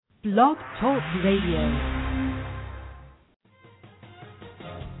Blog Talk Radio.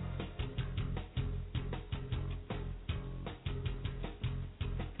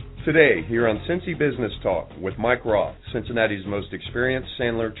 Today, here on Cincy Business Talk with Mike Roth, Cincinnati's most experienced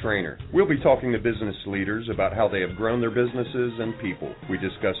Sandler trainer. We'll be talking to business leaders about how they have grown their businesses and people. We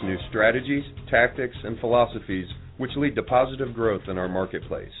discuss new strategies, tactics, and philosophies which lead to positive growth in our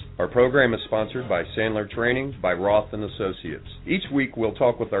marketplace. Our program is sponsored by Sandler Training by Roth and Associates. Each week, we'll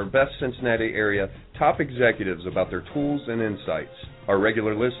talk with our best Cincinnati area top executives about their tools and insights. Our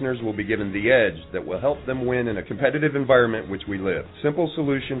regular listeners will be given the edge that will help them win in a competitive environment which we live. Simple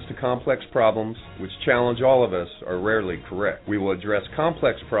solutions to complex problems, which challenge all of us, are rarely correct. We will address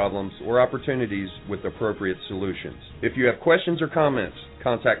complex problems or opportunities with appropriate solutions. If you have questions or comments,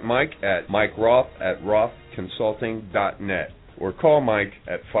 contact Mike at mikeroth@rothconsulting.net or call Mike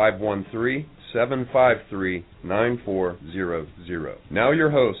at 513-753-9400. Now your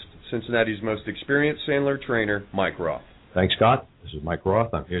host, Cincinnati's most experienced Sandler trainer, Mike Roth. Thanks, Scott. This is Mike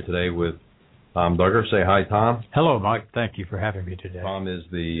Roth. I'm here today with Tom Duggar. Say hi, Tom. Hello, Mike. Thank you for having me today. Tom is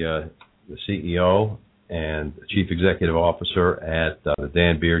the CEO and Chief Executive Officer at the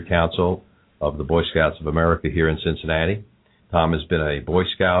Dan Beard Council of the Boy Scouts of America here in Cincinnati. Tom has been a Boy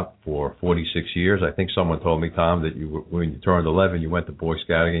Scout for 46 years. I think someone told me, Tom, that when you turned 11, you went to Boy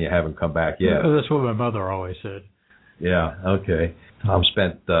Scouting and you haven't come back yet. That's what my mother always said. Yeah, okay. Tom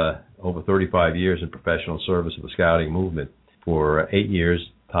spent over 35 years in professional service of the Scouting movement. For 8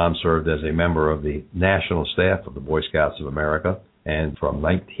 years, Tom served as a member of the national staff of the Boy Scouts of America, and from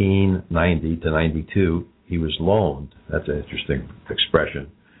 1990 to 92, he was loaned, that's an interesting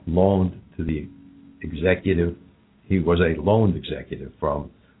expression, loaned to the executive. He was a loaned executive from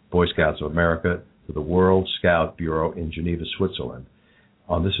Boy Scouts of America to the World Scout Bureau in Geneva, Switzerland.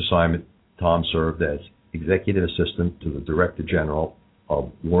 On this assignment, Tom served as Executive Assistant to the Director General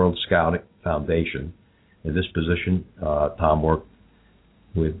of World Scouting Foundation. In this position, Tom worked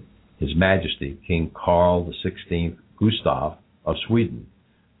with His Majesty King Carl XVI Gustaf of Sweden,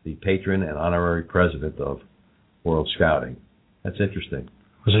 the patron and honorary president of World Scouting. That's interesting.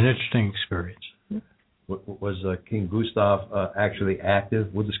 It was an interesting experience. Was King Gustaf actually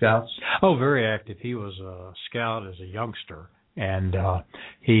active with the Scouts? Oh, very active. He was a scout as a youngster. And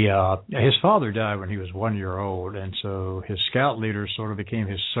his father died when he was 1 year old, and so his scout leaders sort of became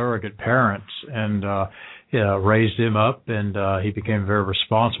his surrogate parents and raised him up, and he became a very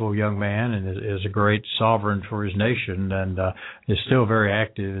responsible young man and is a great sovereign for his nation, and is still very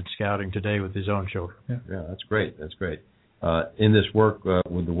active in scouting today with his own children. Yeah, that's great. That's great. In this work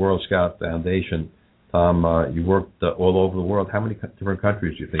with the World Scout Foundation, Tom, you worked all over the world. How many different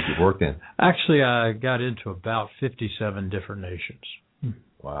countries do you think you've worked in? Actually, I got into about 57 different nations.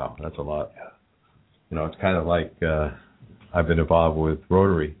 Wow, that's a lot. You know, it's kind of like I've been involved with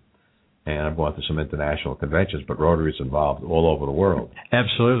Rotary, and I've gone to some international conventions, but Rotary is involved all over the world.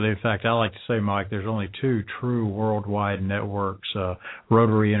 Absolutely. In fact, I like to say, Mike, there's only two true worldwide networks,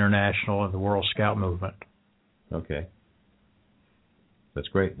 Rotary International and the World Scout Movement. Okay. That's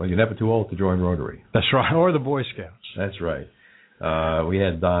great. Well, you're never too old to join Rotary. That's right, or the Boy Scouts. That's right. We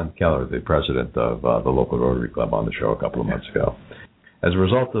had Don Keller, the president of the local Rotary Club, on the show a couple of months ago. As a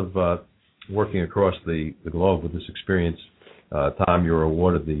result of working across the globe with this experience, Tom, you were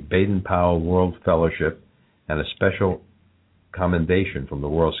awarded the Baden-Powell World Fellowship and a special commendation from the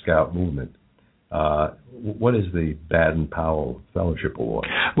World Scout Movement. What is the Baden-Powell Fellowship Award?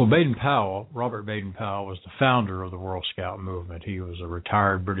 Well, Baden-Powell, Robert Baden-Powell, was the founder of the World Scout Movement. He was a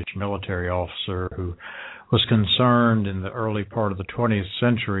retired British military officer who was concerned in the early part of the 20th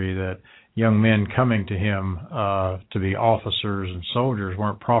century that young men coming to him to be officers and soldiers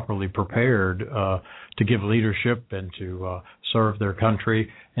weren't properly prepared to give leadership and to serve their country.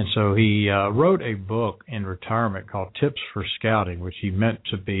 And so he wrote a book in retirement called Tips for Scouting, which he meant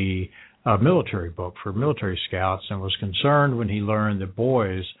to be a military book for military scouts, and was concerned when he learned that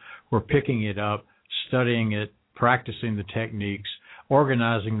boys were picking it up, studying it, practicing the techniques,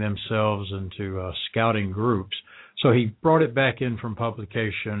 organizing themselves into scouting groups. So he brought it back in from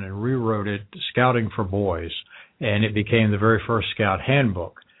publication and rewrote it, Scouting for Boys, and it became the very first Scout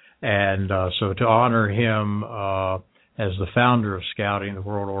handbook. And so to honor him as the founder of Scouting, the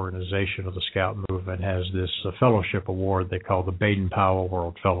world organization of the Scout movement has this fellowship award they call the Baden-Powell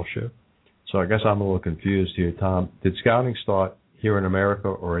World Fellowship. So I guess I'm a little confused here, Tom. Did Scouting start here in America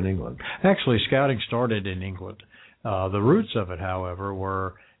or in England? Actually, Scouting started in England. The roots of it, however,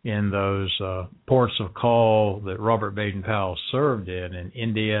 were in those ports of call that Robert Baden-Powell served in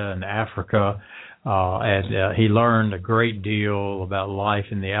India and Africa. And he learned a great deal about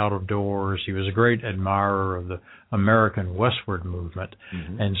life in the outdoors. He was a great admirer American Westward Movement.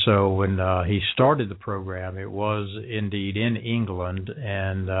 Mm-hmm. And so when he started the program, it was indeed in England,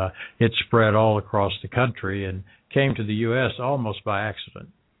 and it spread all across the country and came to the U.S. almost by accident.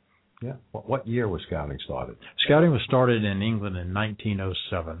 Yeah. What year was Scouting started? Scouting was started in England in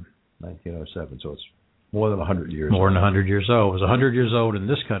 1907. 1907, so it's more than 100 years More old. than 100 years old. It was 100 years old in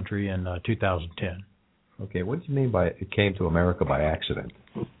this country in 2010. Okay, what do you mean by it came to America by accident?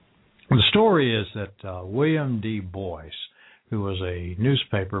 The story is that William D. Boyce, who was a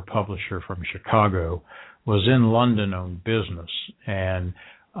newspaper publisher from Chicago, was in London on business, and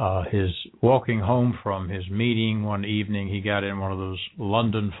his walking home from his meeting one evening, he got in one of those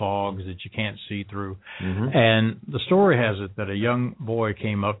London fogs that you can't see through. Mm-hmm. And the story has it that a young boy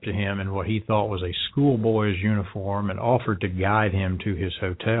came up to him in what he thought was a schoolboy's uniform and offered to guide him to his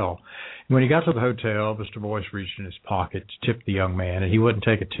hotel. When he got to the hotel, Mr. Boyce reached in his pocket to tip the young man, and he wouldn't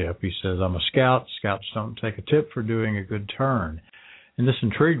take a tip. He says, "I'm a scout. Scouts don't take a tip for doing a good turn." And this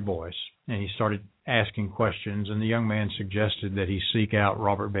intrigued Boyce, and he started asking questions, and the young man suggested that he seek out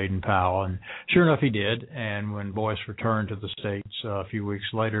Robert Baden-Powell, and sure enough he did. And when Boyce returned to the States a few weeks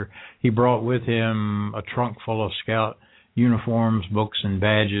later, he brought with him a trunk full of scout uniforms, books, and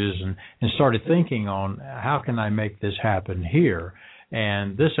badges, and started thinking on how can I make this happen here.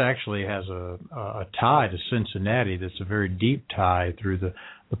 And this actually has a tie to Cincinnati that's a very deep tie through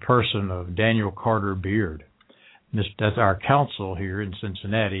the person of Daniel Carter Beard. That's our council here in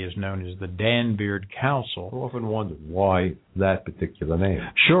Cincinnati, is known as the Dan Beard Council. I've often wondered why that particular name.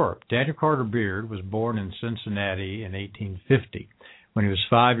 Sure. Daniel Carter Beard was born in Cincinnati in 1850. When he was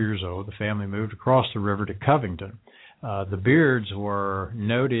 5 years old, the family moved across the river to Covington. The Beards were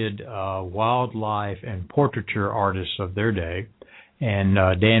noted wildlife and portraiture artists of their day, and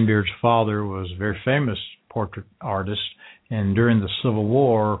Dan Beard's father was a very famous portrait artist. And during the Civil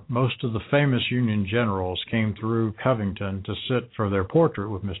War, most of the famous Union generals came through Covington to sit for their portrait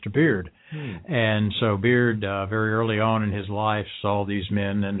with Mr. Beard. And so Beard, very early on in his life, saw these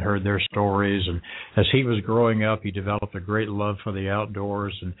men and heard their stories. And as he was growing up, he developed a great love for the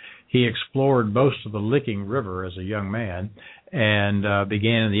outdoors. And he explored most of the Licking River as a young man, and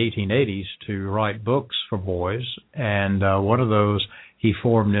began in the 1880s to write books for boys. And one of those he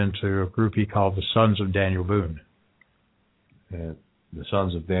formed into a group he called the Sons of Daniel Boone. And the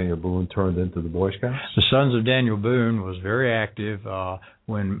Sons of Daniel Boone turned into the Boy Scouts? The Sons of Daniel Boone was very active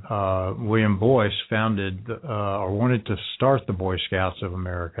when William Boyce founded or wanted to start the Boy Scouts of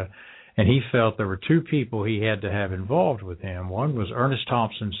America. And he felt there were two people he had to have involved with him. One was Ernest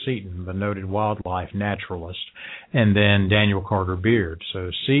Thompson Seton, the noted wildlife naturalist, and then Daniel Carter Beard. So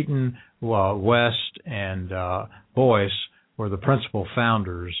Seton, West, and Boyce were the principal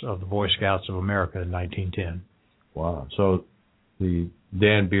founders of the Boy Scouts of America in 1910. Wow. So the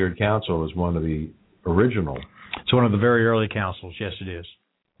Dan Beard Council is one of the original. It's one of the very early councils. Yes, it is.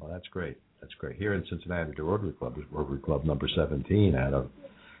 Well, that's great. That's great. Here in Cincinnati, the Rotary Club is Rotary Club number 17 out of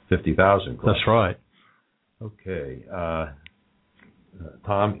 50,000 clubs. That's right. Okay.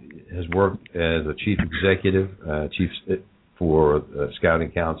 Tom has worked as a chief executive, for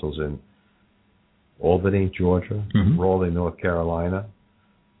scouting councils in Albany, Georgia, Raleigh, North Carolina,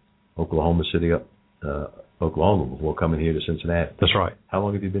 Oklahoma City, Oklahoma, before coming here to Cincinnati. That's right. How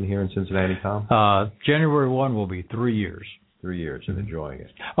long have you been here in Cincinnati, Tom? January 1 will be 3 years. 3 years, and enjoying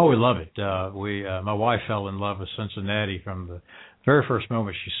it. Oh, we love it. My wife fell in love with Cincinnati from the very first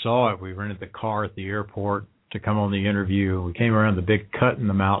moment she saw it. We rented the car at the airport to come on the interview. We came around the big cut in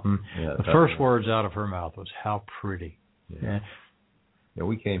the mountain. Yeah, the first words out of her mouth was, "How pretty." Yeah,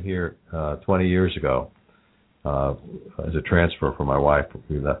 we came here 20 years ago. As a transfer for my wife.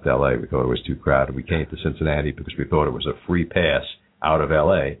 We left L.A. We thought it was too crowded. We came to Cincinnati because we thought it was a free pass out of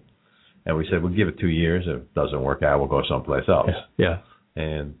L.A. And we said, we'll give it 2 years. If it doesn't work out, we'll go someplace else. Yeah.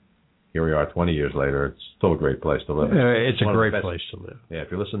 And here we are 20 years later. It's still a great place to live. It's a great place to live. Yeah,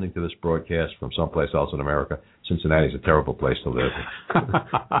 if you're listening to this broadcast from someplace else in America, Cincinnati's a terrible place to live.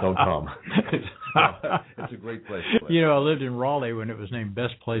 Don't come. It's a great place to live. You know, I lived in Raleigh when it was named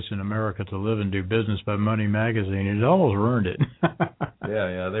Best Place in America to Live and Do Business by Money Magazine. It almost ruined it.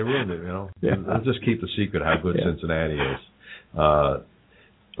 Yeah, they ruined it, you know. Yeah. Let's just keep the secret how good Cincinnati is.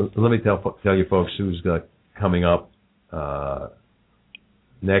 Let me tell you folks who's coming up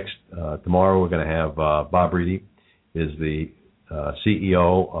next. Tomorrow we're going to have Bob Reedy, is the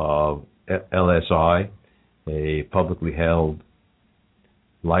CEO of LSI, a publicly held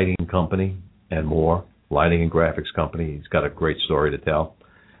lighting company and more, lighting and graphics company. He's got a great story to tell.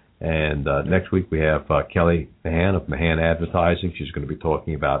 And next week we have Kelly Mahan of Mahan Advertising. She's going to be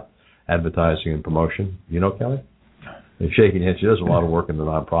talking about advertising and promotion. You know Kelly? They're shaking heads. She does a lot of work in the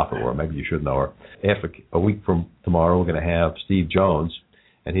nonprofit world. Maybe you should know her. After a week from tomorrow, we're going to have Steve Jones,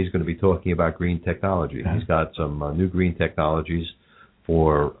 and he's going to be talking about green technology. He's got some new green technologies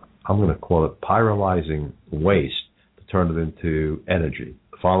for, I'm going to call it pyrolyzing waste to turn it into energy.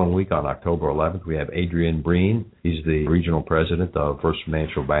 The following week on October 11th, we have Adrian Breen. He's the regional president of First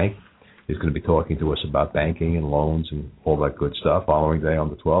Financial Bank. He's going to be talking to us about banking and loans and all that good stuff. Following day on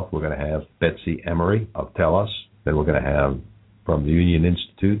the 12th, we're going to have Betsy Emery of TELUS. Then we're going to have from the Union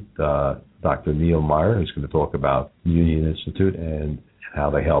Institute, Dr. Neil Meyer, who's going to talk about the Union Institute and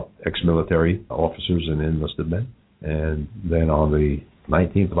how they help ex-military officers and enlisted men. And then on the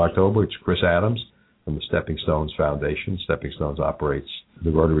 19th of October, it's Chris Adams from the Stepping Stones Foundation. Stepping Stones operates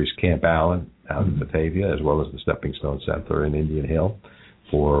the Rotary's Camp Allen out in Batavia, as well as the Stepping Stone Center in Indian Hill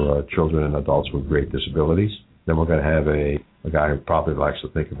for children and adults with great disabilities. Then we're going to have a guy who probably likes to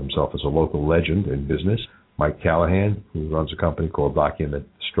think of himself as a local legend in business, Mike Callahan, who runs a company called Document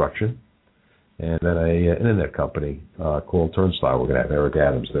Destruction, and then an internet company called Turnstile. We're going to have Eric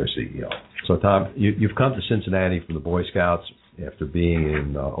Adams, their CEO. So, Tom, you've come to Cincinnati from the Boy Scouts after being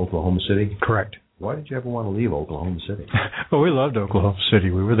in Oklahoma City? Correct. Why did you ever want to leave Oklahoma City? Well, we loved Oklahoma City.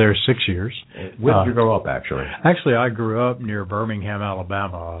 We were there 6 years. Where did you grow up, actually? Actually, I grew up near Birmingham,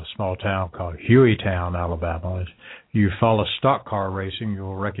 Alabama, a small town called Hueytown, Alabama. If you follow stock car racing,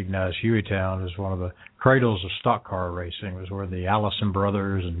 you'll recognize Hueytown as one of the cradles of stock car racing. It was where the Allison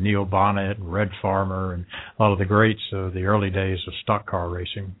brothers and Neil Bonnet and Red Farmer and a lot of the greats of the early days of stock car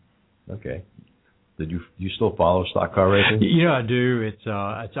racing. Okay. Did you still follow stock car racing? You know, I do. It's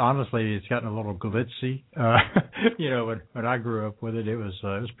honestly, it's gotten a little glitzy. When I grew up with it, it was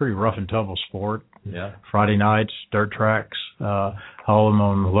pretty rough and tumble sport. Yeah. Friday nights, dirt tracks, haul them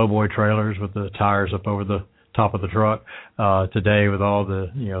on lowboy trailers with the tires up over the top of the truck. Today, with all the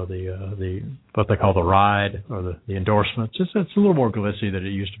what they call the ride or the endorsements, it's a little more glitzy than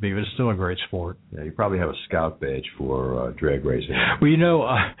it used to be, but it's still a great sport. Yeah, you probably have a scout badge for drag racing.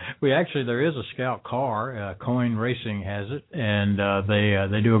 Well, there is a scout car. Coin Racing has it, and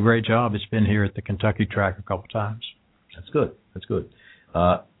they do a great job. It's been here at the Kentucky track a couple times. That's good.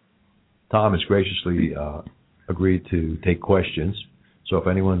 Tom has graciously agreed to take questions. So if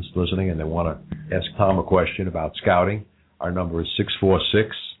anyone's listening and they want to ask Tom a question about scouting, our number is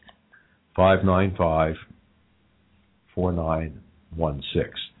 646-595-4916.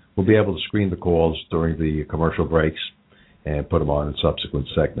 We'll be able to screen the calls during the commercial breaks and put them on in subsequent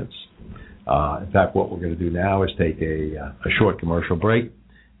segments. In fact, what we're going to do now is take a short commercial break,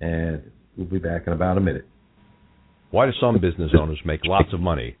 and we'll be back in about a minute. Why do some business owners make lots of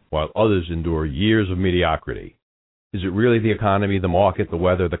money while others endure years of mediocrity? Is it really the economy, the market, the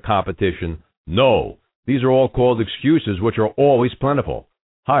weather, the competition? No. These are all called excuses, which are always plentiful.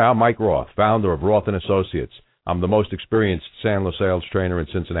 Hi, I'm Mike Roth, founder of Roth & Associates. I'm the most experienced Sandler sales trainer in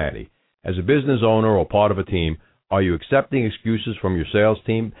Cincinnati. As a business owner or part of a team, are you accepting excuses from your sales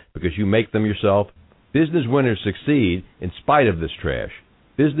team because you make them yourself? Business winners succeed in spite of this trash.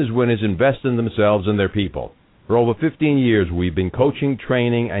 Business winners invest in themselves and their people. For over 15 years, we've been coaching,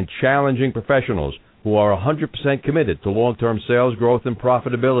 training, and challenging professionals who are 100% committed to long-term sales growth and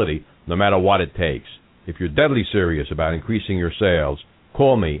profitability, no matter what it takes. If you're deadly serious about increasing your sales,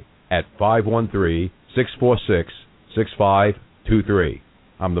 call me at 513-646-6523.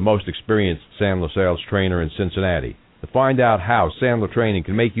 I'm the most experienced Sandler sales trainer in Cincinnati. To find out how Sandler training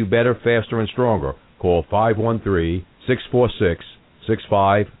can make you better, faster, and stronger, call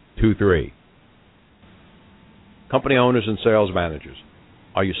 513-646-6523. Company owners and sales managers,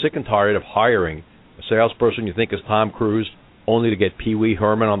 are you sick and tired of hiring a salesperson you think is Tom Cruise only to get Pee Wee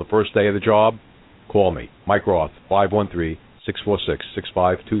Herman on the first day of the job? Call me, Mike Roth,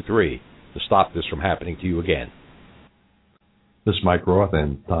 513-646-6523, to stop this from happening to you again. This is Mike Roth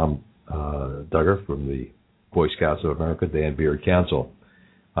and Tom Duggar from the Boy Scouts of America, Dan Beard Council.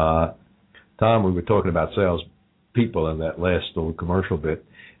 Tom, we were talking about sales people in that last little commercial bit.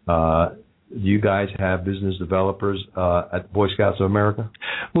 Do you guys have business developers at Boy Scouts of America?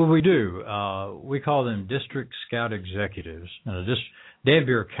 Well, we do. We call them District Scout Executives. And Dan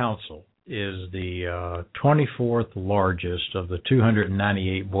Beard Council is the 24th largest of the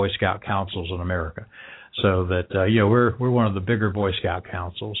 298 Boy Scout councils in America. So that we're one of the bigger Boy Scout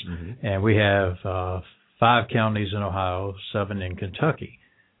councils, and we have 5 counties in Ohio, 7 in Kentucky.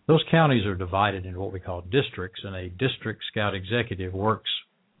 Those counties are divided into what we call districts, and a District Scout Executive works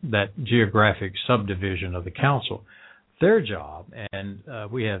that geographic subdivision of the council. Their job, and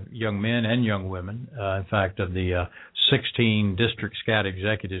we have young men and young women. In fact, of the 16 District Scout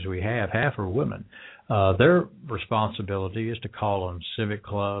Executives we have, half are women. Their responsibility is to call on civic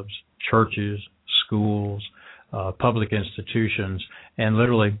clubs, churches, schools, public institutions and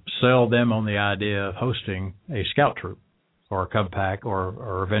literally sell them on the idea of hosting a scout troop or a Cub Pack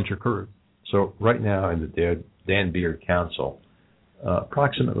or a venture crew. So right now in the Dan Beard Council,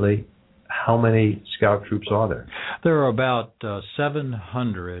 approximately how many scout troops are there? There are about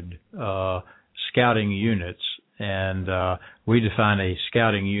 700 scouting units, and we define a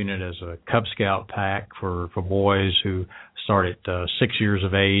scouting unit as a Cub Scout pack for boys who start at 6 years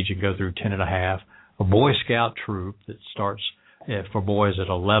of age and go through 10 and a half, a Boy Scout troop that starts for boys at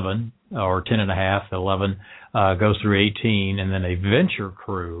 11 or 10 and a half, 11, goes through 18, and then a venture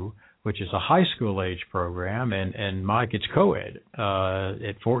crew, which is a high school age program, and Mike, it's co-ed.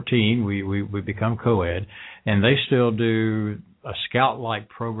 At 14, we become co-ed, and they still do a scout-like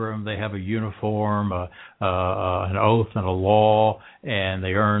program. They have a uniform, an oath, and a law, and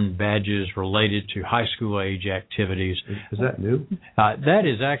they earn badges related to high school age activities. Is that new? That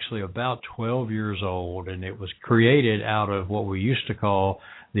is actually about 12 years old, and it was created out of what we used to call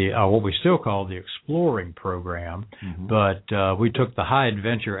what we still call the exploring program, but we took the high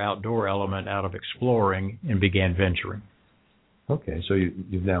adventure outdoor element out of exploring and began venturing. Okay, so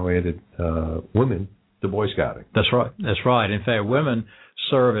you've now added women to Boy Scouting. That's right. That's right. In fact, women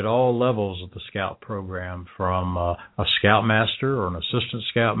serve at all levels of the Scout program, from a Scoutmaster or an Assistant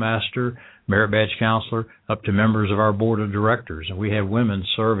Scoutmaster, Merit Badge Counselor, up to members of our Board of Directors. And we have women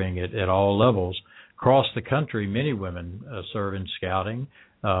serving at all levels. Across the country, many women serve in Scouting,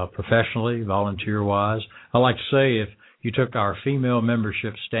 professionally, volunteer-wise. I like to say if you took our female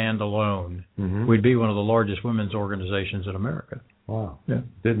membership standalone, we'd be one of the largest women's organizations in America. Wow. Yeah.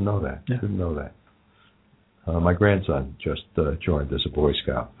 Didn't know that. Yeah. Didn't know that. My grandson just joined as a Boy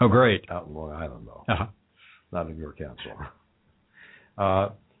Scout. Oh, great. Out in Long Island, though. Uh-huh. Not in your council.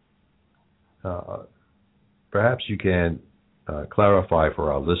 Perhaps you can clarify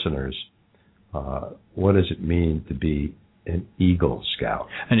for our listeners, what does it mean to be an Eagle Scout?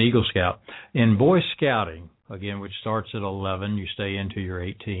 An Eagle Scout. In Boy Scouting, again, which starts at 11, you stay into your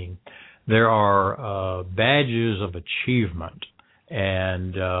 18, there are badges of achievement.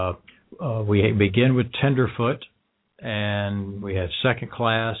 And we begin with Tenderfoot, and we have second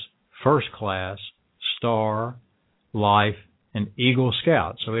class, first class, Star, Life, and Eagle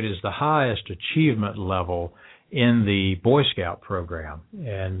Scout. So it is the highest achievement level in the Boy Scout program.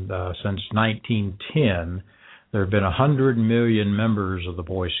 And since 1910, there have been 100 million members of the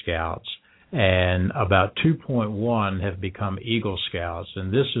Boy Scouts, and about 2.1 have become Eagle Scouts.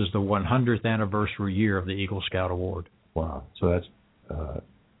 And this is the 100th anniversary year of the Eagle Scout Award. Wow. So that's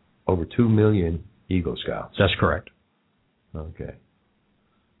over 2 million Eagle Scouts. That's correct. Okay.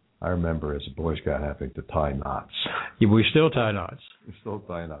 I remember as a Boy Scout having to tie knots. Yeah, we still tie knots. We still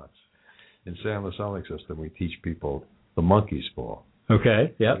tie knots. In San Luis Sonic System, we teach people the monkey's paw.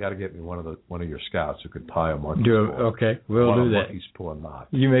 Okay. Yeah. You got to get me one of your scouts who can tie a monkey's paw. Okay, we'll do that. Monkey's paw knot.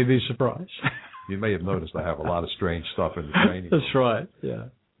 You may be surprised. You may have noticed I have a lot of strange stuff in the training. That's right. Yeah.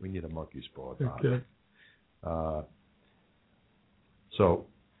 We need a monkey's paw knot. Okay. So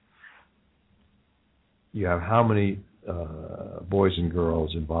you have how many boys and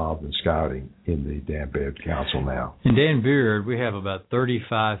girls involved in scouting in the Dan Beard Council now? In Dan Beard, we have about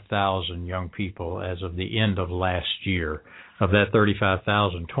 35,000 young people as of the end of last year. Of that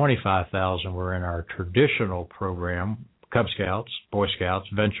 35,000, 25,000 were in our traditional program, Cub Scouts, Boy Scouts,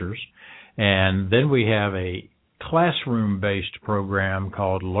 Ventures. And then we have a classroom-based program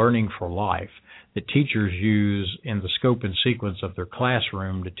called Learning for Life that teachers use in the scope and sequence of their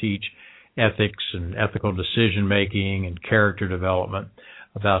classroom to teach ethics and ethical decision-making and character development.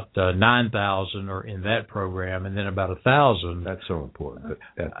 About 9,000 are in that program, and then about 1,000. That's so important,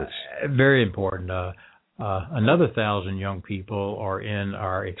 ethics. Very important. Another 1,000 young people are in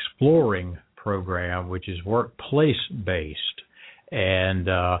our Exploring program, which is workplace-based, and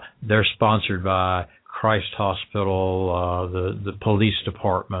they're sponsored by Christ Hospital, the police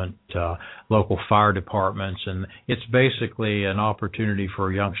department, local fire departments, and it's basically an opportunity for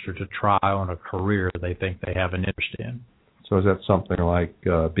a youngster to try on a career they think they have an interest in. So is that something like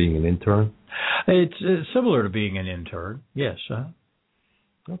being an intern? It's similar to being an intern, yes.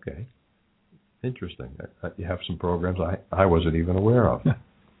 Okay. Interesting. You have some programs I wasn't even aware of.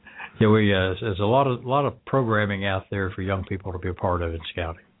 Yeah, there's a lot of programming out there for young people to be a part of in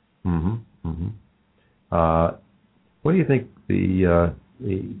scouting. Mm-hmm. Mm-hmm. What do you think the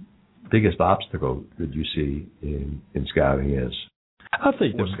biggest obstacle that you see in scouting is? I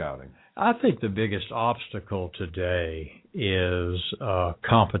think scouting. I think the biggest obstacle today is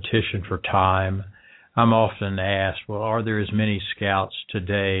competition for time. I'm often asked, well, are there as many scouts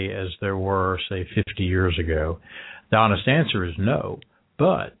today as there were, say, 50 years ago? The honest answer is no.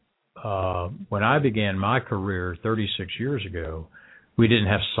 But when I began my career 36 years ago, we didn't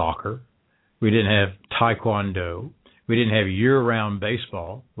have soccer. We didn't have taekwondo. We didn't have year-round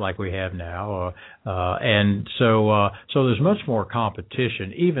baseball like we have now. And so there's much more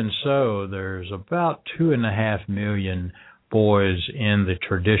competition. Even so, there's about 2.5 million boys in the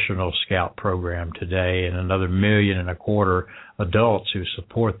traditional Scout program today, and another 1.25 million adults who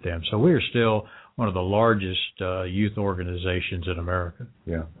support them. So we're still one of the largest youth organizations in America.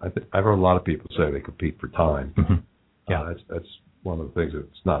 Yeah, I've heard a lot of people say they compete for time. Mm-hmm. Yeah, that's one of the things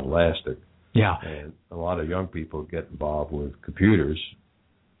that's not elastic. Yeah, and a lot of young people get involved with computers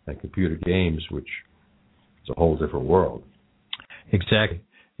and computer games, which is a whole different world. Exactly.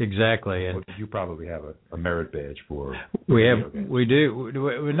 And you probably have a merit badge for. We do.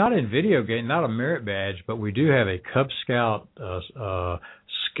 We're not in video game, not a merit badge, but we do have a Cub Scout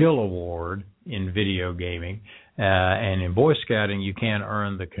skill award in video gaming. And in Boy Scouting, you can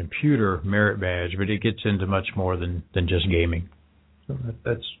earn the computer merit badge, but it gets into much more than just gaming. So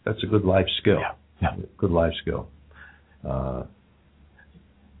that's a good life skill. Yeah. Good life skill. I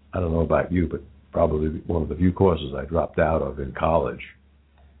don't know about you, but probably one of the few courses I dropped out of in college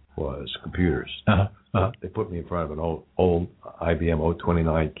was computers. They put me in front of an old IBM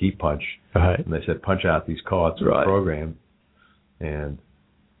 029 key punch, and they said, punch out these cards in the program. And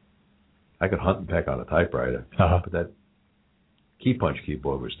I could hunt and peck on a typewriter, but that key punch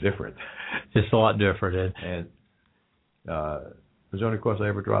keyboard was different. It's a lot different. And it was the only course I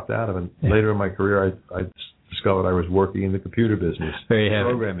ever dropped out of. And later in my career, I discovered I was working in the computer business,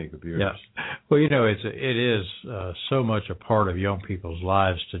 programming computers. Yeah. Well, it is so much a part of young people's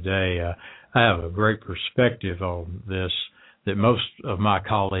lives today. I have a great perspective on this that most of my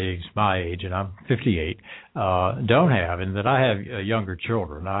colleagues my age, and I'm 58, don't have, and that I have younger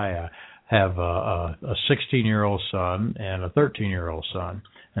children. I have a 16-year-old son and a 13-year-old son,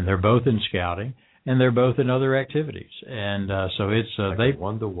 and they're both in Scouting. And they're both in other activities, and so it's they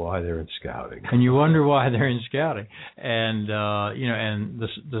wonder why they're in Scouting. And you wonder why they're in Scouting, and and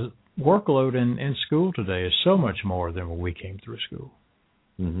the workload in school today is so much more than when we came through school.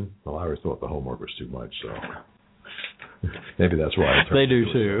 Mm-hmm. Well, I always thought the homework was too much, so maybe that's why they do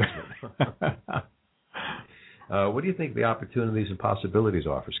too. What do you think the opportunities and possibilities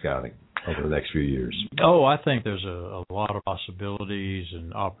are for Scouting over the next few years? Oh, I think there's a lot of possibilities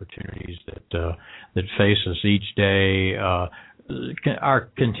and opportunities that face us each day.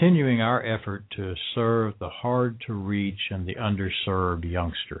 Continuing our effort to serve the hard to reach and the underserved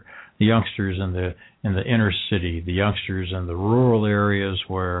youngster, the youngsters in the inner city, the youngsters in the rural areas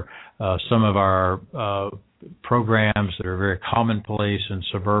where some of our programs that are very commonplace in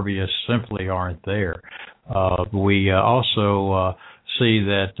suburbia simply aren't there. We also see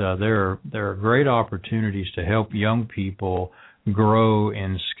that there are great opportunities to help young people grow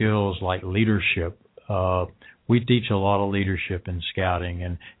in skills like leadership. We teach a lot of leadership in Scouting,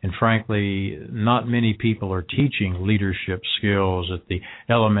 and frankly, not many people are teaching leadership skills at the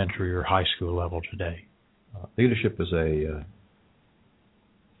elementary or high school level today. Leadership is a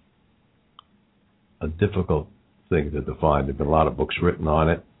difficult thing to define. There have been a lot of books written on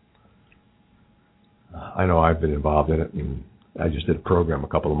it. I know I've been involved in it, and I just did a program a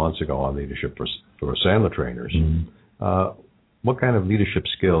couple of months ago on leadership for Sandler trainers. Mm-hmm. What kind of leadership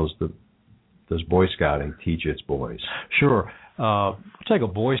skills does Boy Scouting teach its boys? Sure. Take a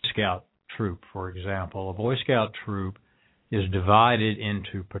Boy Scout troop, for example. A Boy Scout troop is divided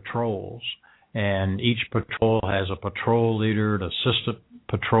into patrols, and each patrol has a patrol leader, an assistant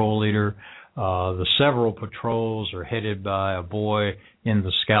patrol leader. The several patrols are headed by a boy in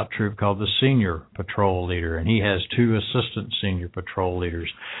the Scout troop called the senior patrol leader, and he has 2 assistant senior patrol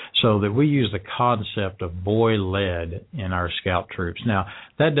leaders, so that we use the concept of boy-led in our Scout troops. Now,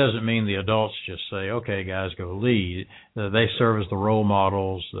 that doesn't mean the adults just say, okay, guys, go lead. They serve as the role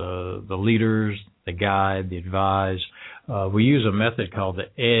models, the leaders, the guide, the advise. We use a method called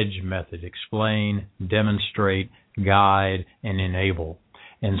the EDGE method: explain, demonstrate, guide, and enable.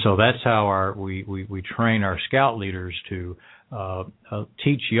 And so that's how we train our Scout leaders to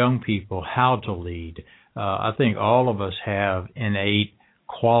teach young people how to lead. I think all of us have innate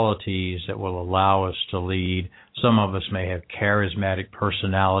qualities that will allow us to lead. Some of us may have charismatic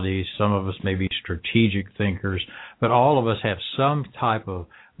personalities. Some of us may be strategic thinkers. But all of us have some type of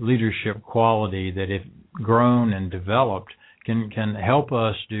leadership quality that, if grown and developed, can help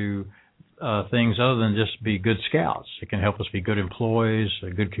us do things other than just be good scouts. It can help us be good employees,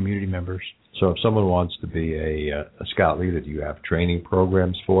 good community members. So if someone wants to be a scout leader, do you have training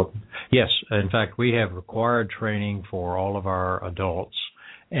programs for them? Yes. In fact, we have required training for all of our adults,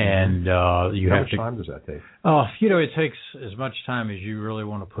 And you How have much to. time does that take? It takes as much time as you really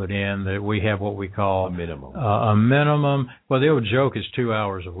want to put in. That we have what we call A minimum. A minimum. Well, the old joke is 2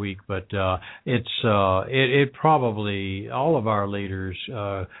 hours a week, but it probably all of our leaders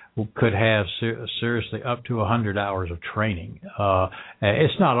could have seriously up to 100 hours of training.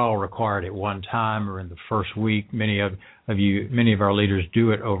 It's not all required at one time or in the first week. Many of our leaders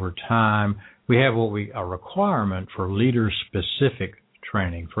do it over time. We have a requirement for leader-specific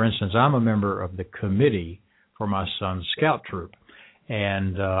training. For instance, I'm a member of the committee for my son's scout troop,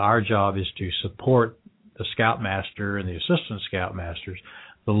 and our job is to support the scoutmaster and the assistant scoutmasters.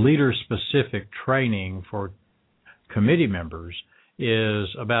 The leader-specific training for committee members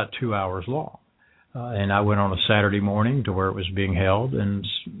is about 2 hours long. And I went on a Saturday morning to where it was being held and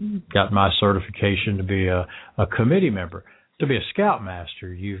got my certification to be a committee member. To be a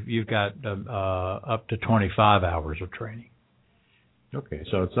scoutmaster, you've got up to 25 hours of training. Okay,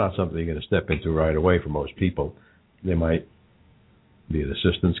 so it's not something you're going to step into right away for most people. They might be an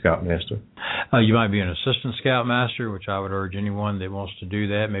assistant scoutmaster. You might be an assistant scoutmaster, which I would urge anyone that wants to do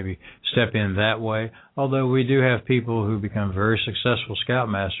that, maybe step in that way. Although we do have people who become very successful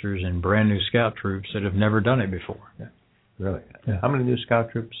scoutmasters in brand new scout troops that have never done it before. Yeah. Really? Yeah. How many new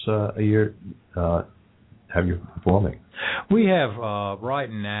scout troops a year have you performing? We have right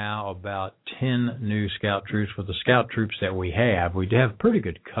now about 10 new scout troops. With the scout troops that we have pretty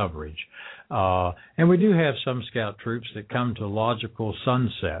good coverage. And we do have some scout troops that come to logical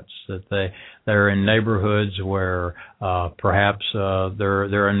sunsets, that they're in neighborhoods where perhaps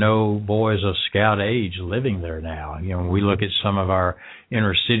there are no boys of scout age living there now. You know, when we look at some of our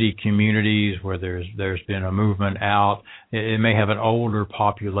inner city communities where there's been a movement out, it may have an older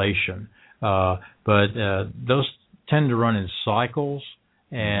population. But those tend to run in cycles,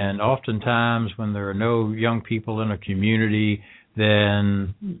 and oftentimes when there are no young people in a community,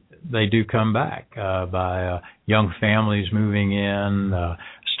 then they do come back by young families moving in,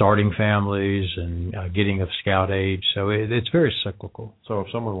 starting families, and getting of scout age. So it's very cyclical. So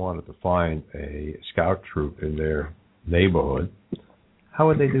if someone wanted to find a scout troop in their neighborhood, how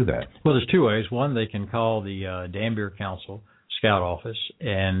would they do that? Well, there's two ways. One, they can call the Danbury Council Scout Office,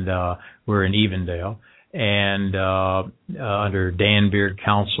 and we're in Evendale, and under Dan Beard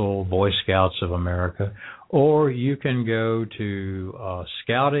Council, Boy Scouts of America, or you can go to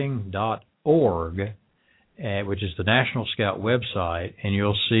scouting.org, which is the National Scout website, and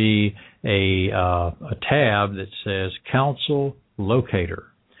you'll see a tab that says Council Locator,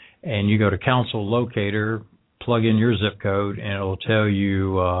 and you go to Council Locator, plug in your zip code, and it'll tell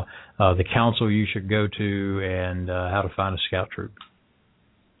you the council you should go to and how to find a scout troop.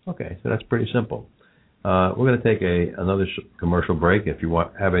 Okay, so that's pretty simple. We're going to take another commercial break. If you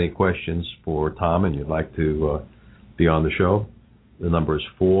have any questions for Tom and you'd like to be on the show, the number is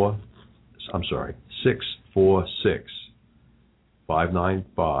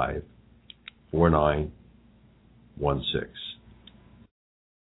 646-595-4916.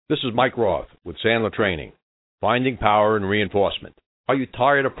 This is Mike Roth with Sandler Training. Finding power and reinforcement. Are you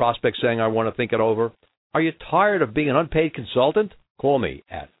tired of prospects saying, I want to think it over? Are you tired of being an unpaid consultant? Call me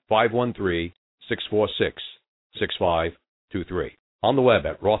at 513-646-6523. On the web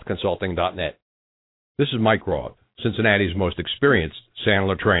at rothconsulting.net. This is Mike Roth, Cincinnati's most experienced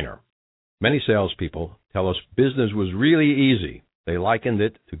Sandler trainer. Many salespeople tell us business was really easy. They likened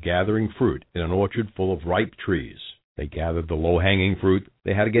it to gathering fruit in an orchard full of ripe trees. They gathered the low-hanging fruit.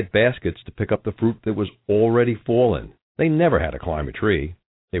 They had to get baskets to pick up the fruit that was already fallen. They never had to climb a tree.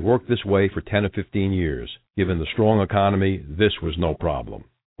 They worked this way for 10 or 15 years. Given the strong economy, this was no problem.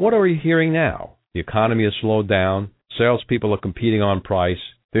 What are we hearing now? The economy has slowed down. Salespeople are competing on price.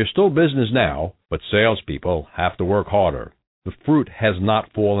 There's still business now, but salespeople have to work harder. The fruit has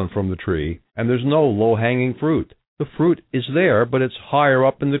not fallen from the tree, and there's no low-hanging fruit. The fruit is there, but it's higher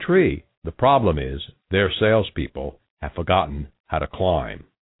up in the tree. The problem is their salespeople have forgotten how to climb.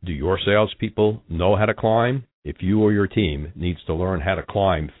 Do your salespeople know how to climb? If you or your team needs to learn how to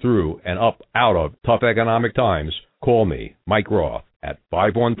climb through and up out of tough economic times, call me, Mike Roth, at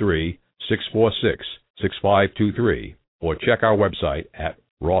 513-646-6523, or check our website at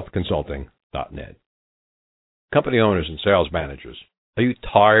rothconsulting.net. Company owners and sales managers, are you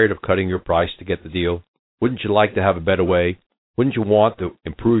tired of cutting your price to get the deal? Wouldn't you like to have a better way? Wouldn't you want to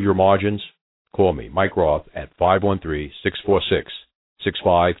improve your margins? Call me, Mike Roth, at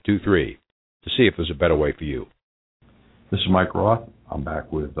 513-646-6523 to see if there's a better way for you. This is Mike Roth. I'm back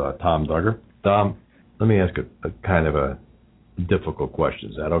with Tom Duggar. Tom, let me ask a kind of a difficult question.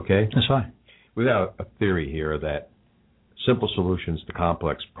 Is that okay? That's fine. Without a theory here that simple solutions to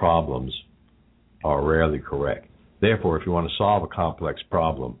complex problems are rarely correct. Therefore, if you want to solve a complex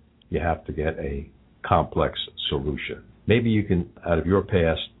problem, you have to get a complex solution. Maybe you can, out of your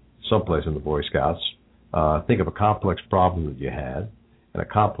past, someplace in the Boy Scouts, think of a complex problem that you had and a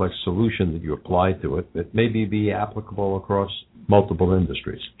complex solution that you applied to it that maybe be applicable across multiple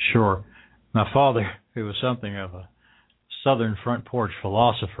industries. Sure. My father, who was something of a Southern front porch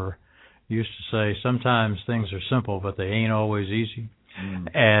philosopher, used to say, sometimes things are simple, but they ain't always easy.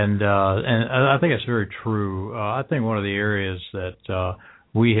 And I think it's very true. I think one of the areas that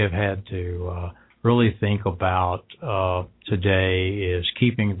we have had to really think about today is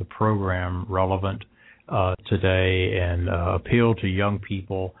keeping the program relevant today and appeal to young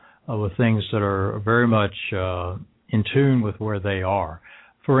people with things that are very much in tune with where they are.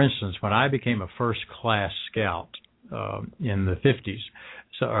 For instance, when I became a first-class scout in the 50s,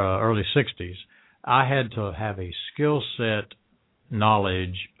 so early 60s, I had to have a skill set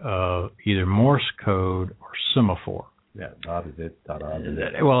knowledge of either Morse code or semaphore. Yeah,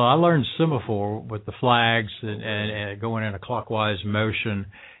 well, I learned semaphore with the flags and going in a clockwise motion,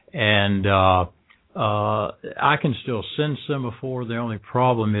 and I can still send semaphore. The only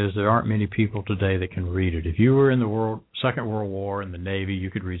problem is there aren't many people today that can read it. If you were in the Second World War in the Navy, you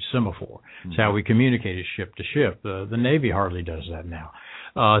could read semaphore. It's how we communicated ship to ship. The Navy hardly does that now.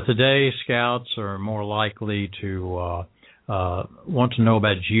 Today, scouts are more likely to want to know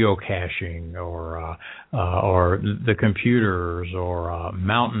about geocaching or the computers or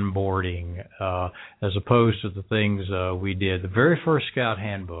mountain boarding as opposed to the things we did. The very first Scout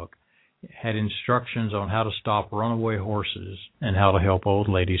handbook had instructions on how to stop runaway horses and how to help old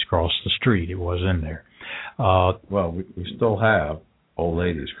ladies cross the street. It was in there. Well, we still have old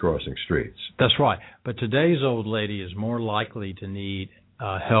ladies crossing streets. That's right. But today's old lady is more likely to need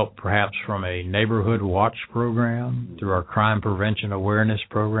help perhaps from a neighborhood watch program, through our crime prevention awareness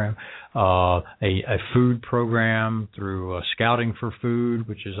program, a food program through Scouting for Food,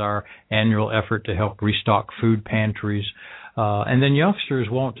 which is our annual effort to help restock food pantries. And then youngsters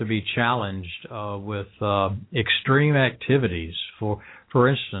want to be challenged with extreme activities. For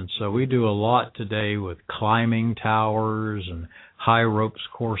instance, we do a lot today with climbing towers and high ropes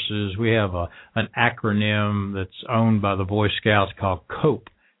courses. We have an acronym that's owned by the Boy Scouts called COPE,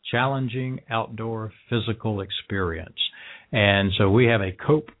 Challenging Outdoor Physical Experience. And so we have a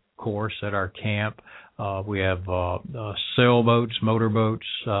COPE course at our camp. We have sailboats, motorboats.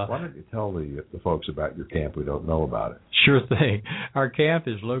 Why don't you tell the folks about your camp who don't know about it? Sure thing. Our camp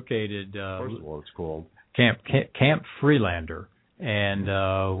is located... First of all, it's called? Camp Freelander.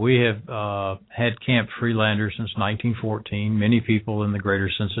 And we have had Camp Freelander since 1914. Many people in the greater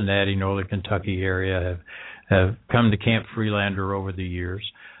Cincinnati, northern Kentucky area have come to Camp Freelander over the years.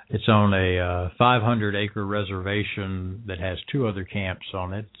 It's on a 500-acre reservation that has two other camps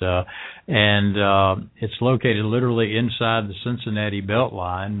on it, and it's located literally inside the Cincinnati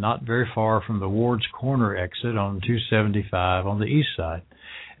Beltline, not very far from the Ward's Corner exit on 275 on the east side.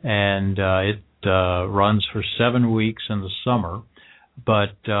 And it runs for 7 weeks in the summer.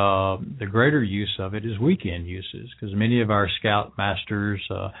 But the greater use of it is weekend uses, because many of our scout masters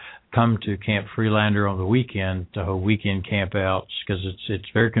come to Camp Freelander on the weekend to hold weekend campouts, because it's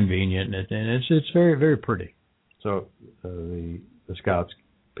very convenient and it's very, very pretty. So the scouts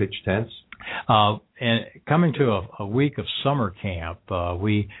pitch tents? And coming to a week of summer camp,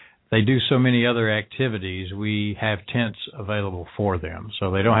 they do so many other activities. We have tents available for them,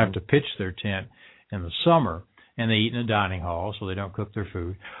 so they don't have to pitch their tent in the summer. And they eat in a dining hall, so they don't cook their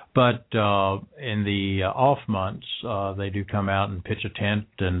food. But in the off months, they do come out and pitch a tent.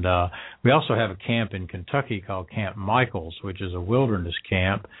 And we also have a camp in Kentucky called Camp Michaels, which is a wilderness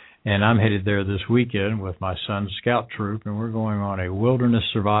camp. And I'm headed there this weekend with my son's scout troop, and we're going on a wilderness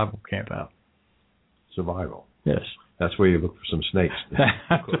survival camp out. Survival? Yes. That's where you look for some snakes.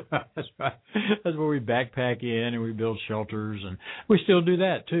 That's right. That's where we backpack in and we build shelters, and we still do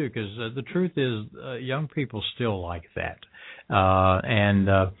that too, because the truth is young people still like that. And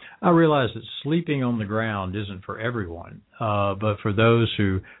I realize that sleeping on the ground isn't for everyone, but for those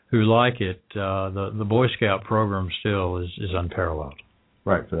who like it, the Boy Scout program still is unparalleled.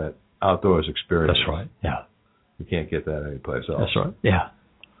 Right, for that outdoors experience. That's right, yeah. You can't get that anyplace else. That's right, yeah.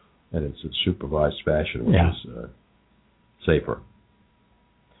 And it's a supervised fashion, which is safer.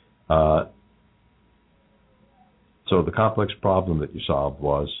 So the complex problem that you solved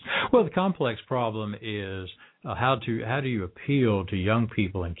was? Well, the complex problem is how do you appeal to young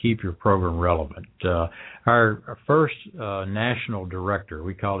people and keep your program relevant? Our first national director,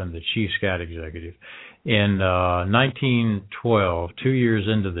 we call him the Chief Scout Executive, in 1912, 2 years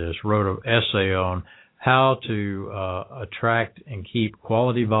into this, wrote an essay on how to attract and keep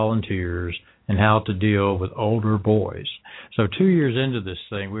quality volunteers and how to deal with older boys. So 2 years into this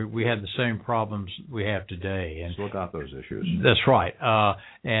thing, we had the same problems we have today. And still got those issues. That's right.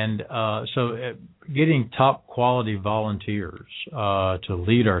 So getting top quality volunteers to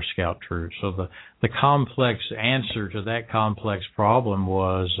lead our scout troops. So the complex answer to that complex problem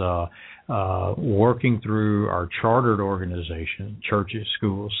was working through our chartered organization, churches,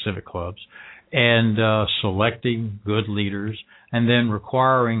 schools, civic clubs, and selecting good leaders, and then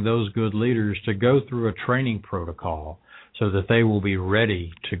requiring those good leaders to go through a training protocol so that they will be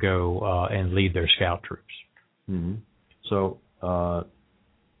ready to go and lead their scout troops. Mm-hmm. So,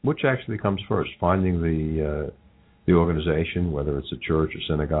 which actually comes first? Finding the organization, whether it's a church, a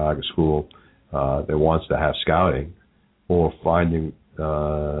synagogue, a school that wants to have scouting, or finding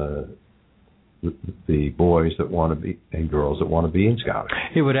the boys that want to be and girls that want to be in scouting?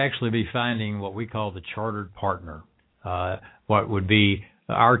 It would actually be finding what we call the chartered partner, what would be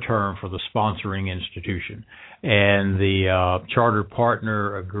our term for the sponsoring institution. And the chartered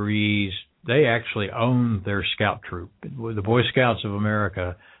partner agrees. They actually own their scout troop. The Boy Scouts of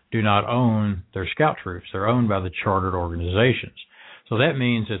America do not own their scout troops. They're owned by the chartered organizations. So that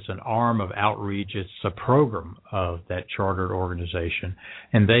means it's an arm of outreach. It's a program of that chartered organization,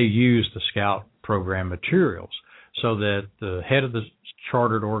 and they use the scout program materials so that the head of the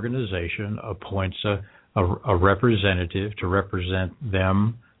chartered organization appoints a representative to represent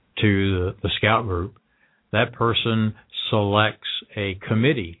them to the scout group. That person selects a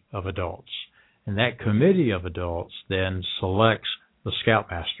committee of adults, and that committee of adults then selects the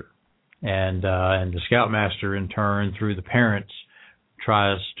scoutmaster, and the scoutmaster in turn, through the parents,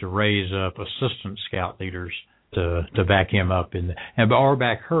 tries to raise up assistant scout leaders to back him up or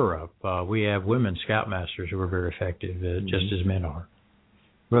back her up. We have women scoutmasters who are very effective, just as men are.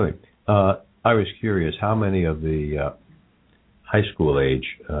 Really? I was curious, how many of the high school age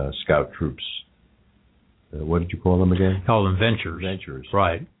scout troops, what did you call them again? Call them ventures. Ventures.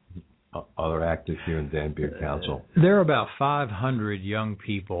 Right. Are active here in Danbury Council? There are about 500 young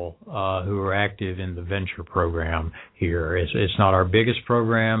people who are active in the venture program here. It's not our biggest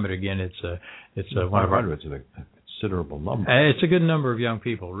program, but again, it's one of our. It's a considerable number. It's a good number of young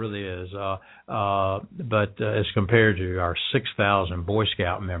people, it really is. But as compared to our 6,000 Boy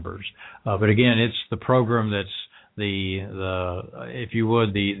Scout members, but again, it's the program that's the if you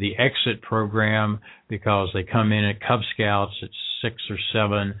would the exit program, because they come in at Cub Scouts at 6 or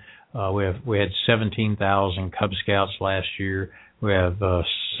 7. We had 17,000 Cub Scouts last year. We have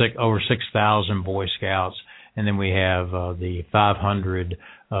over 6,000 Boy Scouts, and then we have the 500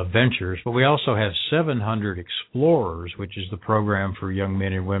 ventures. But we also have 700 explorers, which is the program for young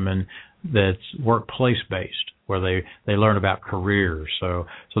men and women that's workplace-based, where they learn about careers. So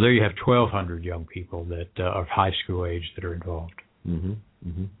there you have 1,200 young people that are high school age that are involved. Mm-hmm.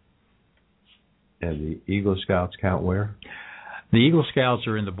 Mm-hmm. And the Eagle Scouts count where? The Eagle Scouts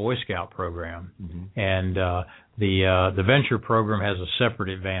are in the Boy Scout program, and the Venture program has a separate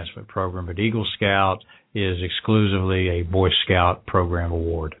advancement program, but Eagle Scout is exclusively a Boy Scout program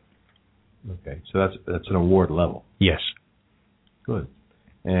award. Okay, so that's an award level. Yes. Good.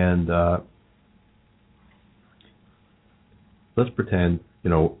 And let's pretend,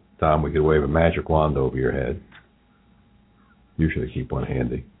 Tom, we could wave a magic wand over your head. Usually keep one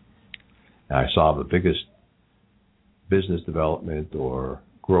handy. And I solve the biggest business development or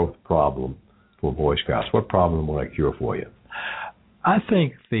growth problem for Boy Scouts. What problem would I cure for you? I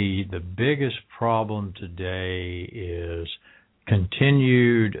think the biggest problem today is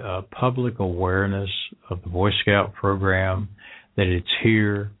continued public awareness of the Boy Scout program, that it's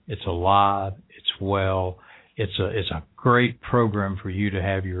here, it's alive, it's well, it's a great program for you to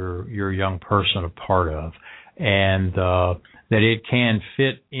have your young person a part of, and that it can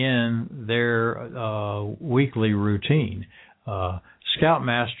fit in their weekly routine.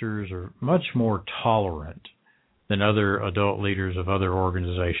 Scoutmasters are much more tolerant than other adult leaders of other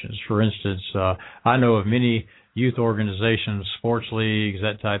organizations. For instance, I know of many youth organizations, sports leagues,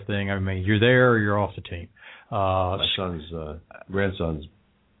 that type of thing. I mean, you're there or you're off the team. My grandson's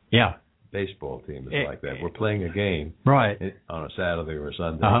baseball team is like that. We're playing a game right on a Saturday or a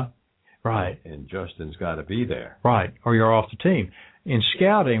Sunday. Right. And Justin's got to be there. Right, or you're off the team. In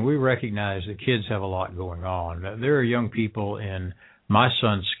scouting, we recognize that kids have a lot going on. There are young people in my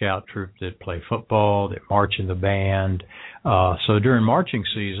son's scout troop that play football, that march in the band. So during marching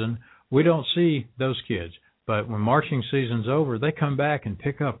season, we don't see those kids. But when marching season's over, they come back and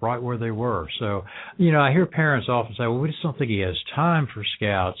pick up right where they were. So, I hear parents often say, well, we just don't think he has time for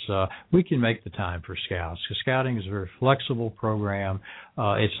scouts. We can make the time for scouts, because scouting is a very flexible program.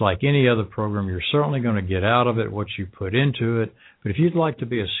 It's like any other program. You're certainly going to get out of it what you put into it. But if you'd like to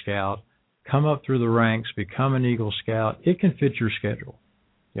be a scout, come up through the ranks, become an Eagle Scout. It can fit your schedule.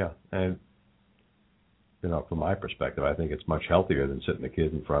 Yeah, and from my perspective, I think it's much healthier than sitting a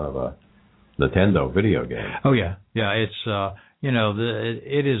kid in front of a Nintendo video game. Oh yeah, it's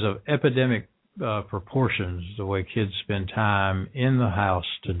it is of epidemic proportions the way kids spend time in the house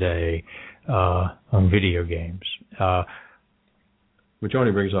today on video games. Which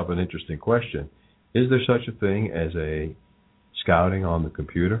only brings up an interesting question: is there such a thing as a scouting on the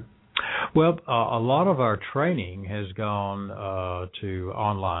computer? Well, a lot of our training has gone to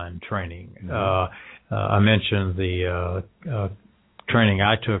online training. Mm-hmm. I mentioned the training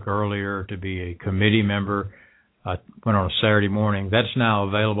I took earlier to be a committee member. I went on a Saturday morning. That's now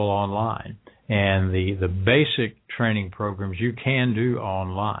available online. And the basic training programs you can do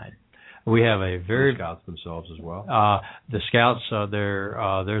online. We have a very... The Scouts themselves as well? The Scouts,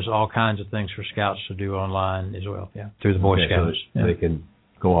 there's all kinds of things for Scouts to do online as well, through the Boy Scouts. So they can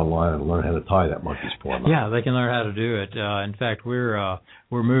go online and learn how to tie that monkey's paw. Yeah, they can learn how to do it. In fact, we're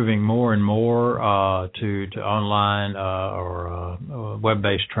moving more and more to online or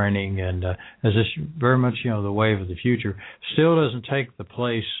web-based training, and as this very much the wave of the future. Still doesn't take the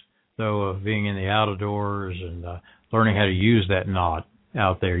place though of being in the outdoors and learning how to use that knot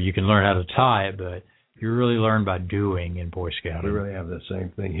out there. You can learn how to tie it, but you really learn by doing in Boy Scouting. We really have the same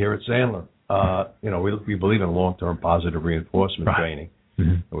thing here at Sandler. We believe in long-term positive reinforcement training.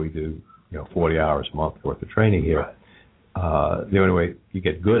 Mm-hmm. We do 40 hours a month worth of training here. Right. The only way you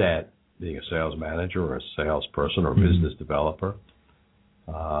get good at being a sales manager or a salesperson or a business developer,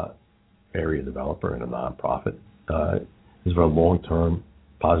 area developer in a nonprofit, is for long-term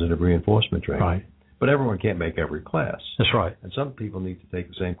positive reinforcement training. Right. But everyone can't make every class. That's right. And some people need to take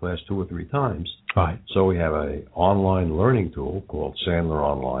the same class 2 or 3 times. Right. So we have an online learning tool called Sandler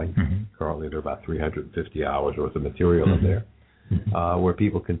Online. Mm-hmm. Currently there are about 350 hours worth of material in there. Mm-hmm. Where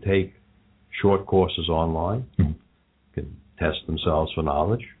people can take short courses online, can test themselves for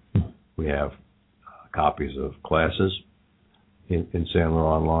knowledge. Mm-hmm. We have copies of classes in Sandler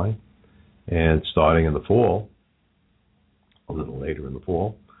Online. And starting in the fall, a little later in the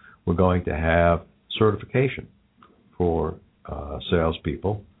fall, we're going to have certification for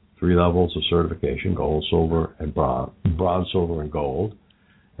salespeople, 3 levels of certification, gold, silver, and bronze, silver, and gold,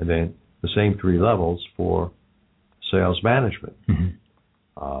 and then the same 3 levels for sales management. Mm-hmm.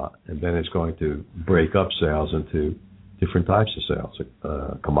 And then it's going to break up sales into different types of sales.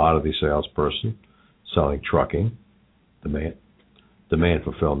 A commodity salesperson selling trucking, demand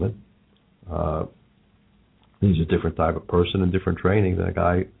fulfillment. He's a different type of person and different training than a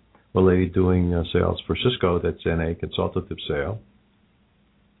guy or lady doing sales for Cisco that's in a consultative sale,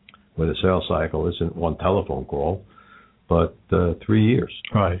 where the sales cycle isn't 1 telephone call, but 3 years.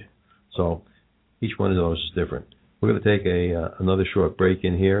 Right. So each one of those is different. We're going to take another short break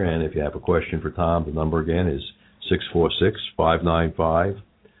in here, and if you have a question for Tom, the number again is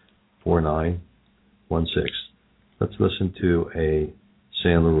 646-595-4916. Let's listen to a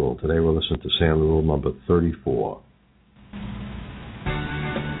Sandler Rule. Today we'll listen to Sandler Rule number 34.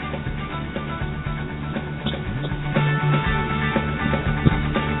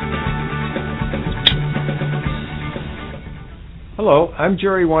 Hello, I'm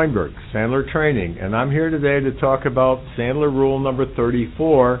Jerry Weinberg, Sandler Training, and I'm here today to talk about Sandler Rule number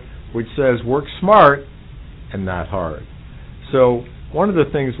 34, which says work smart and not hard. So one of the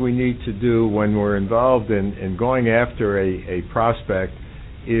things we need to do when we're involved in going after a prospect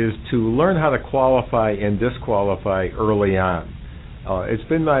is to learn how to qualify and disqualify early on. It's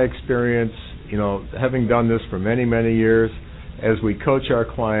been my experience, having done this for many, many years, as we coach our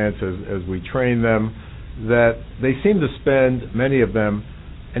clients, as we train them, that they seem to spend, many of them,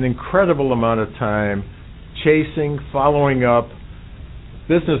 an incredible amount of time chasing, following up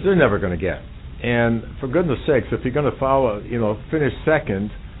business they're never going to get. And for goodness sakes, if you're going to finish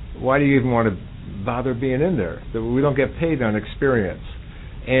second, why do you even want to bother being in there? We don't get paid on experience.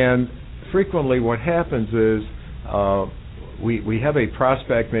 And frequently what happens is we have a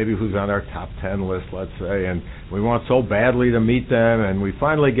prospect maybe who's on our top 10 list, let's say, and we want so badly to meet them, and we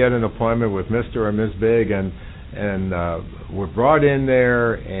finally get an appointment with Mr. or Ms. Big, and we're brought in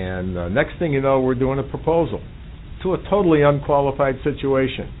there, and next thing you know, we're doing a proposal to a totally unqualified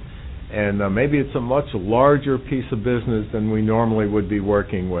situation. And maybe it's a much larger piece of business than we normally would be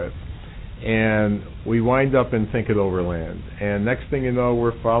working with. And we wind up in Think It Overland. And next thing you know,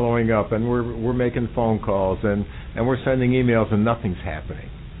 we're following up, and we're making phone calls, and we're sending emails, and nothing's happening.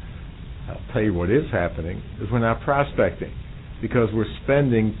 I'll tell you what is happening is we're not prospecting, because we're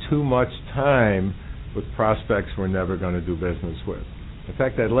spending too much time with prospects we're never going to do business with. In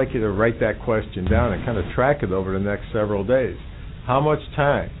fact, I'd like you to write that question down and kind of track it over the next several days. How much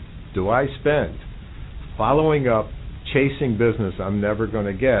time do I spend following up, chasing business I'm never going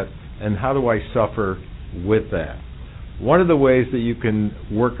to get, and how do I suffer with that? One of the ways that you can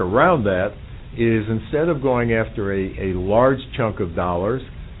work around that is, instead of going after a large chunk of dollars,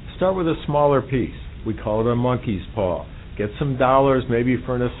 start with a smaller piece. We call it a monkey's paw. Get some dollars, maybe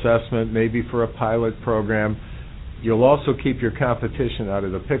for an assessment, maybe for a pilot program. You'll also keep your competition out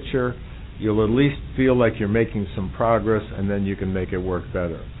of the picture. You'll at least feel like you're making some progress, and then you can make it work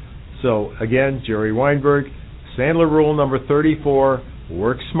better. So again, Jerry Weinberg, Sandler rule number 34,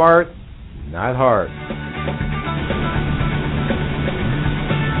 work smart, not hard.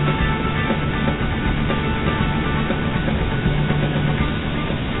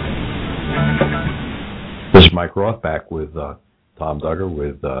 This is Mike Roth, back with Tom Duggar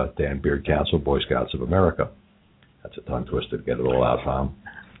with Dan Beard Council, Boy Scouts of America. That's a tongue twister to get it all out, Tom.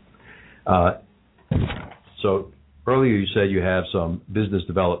 So earlier you said you have some business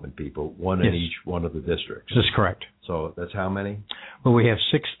development people, one in each one of the districts. That's correct. So that's how many? Well, we have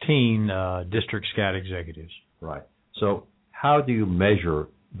 16 district scout executives. Right. So how do you measure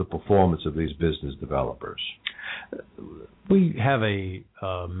the performance of these business developers? We have a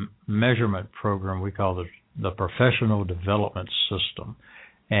measurement program we call the Professional Development System.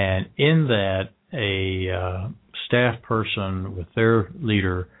 And in that, a staff person with their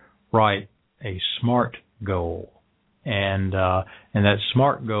leader write a SMART goal. And that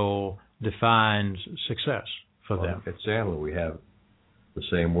SMART goal defines success for them. At Sandler, we have the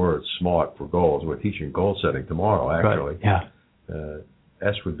same word, SMART, for goals. We're teaching goal setting tomorrow, actually. Right. Yeah.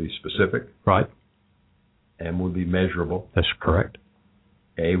 S would be specific. Right. M would be measurable. That's correct.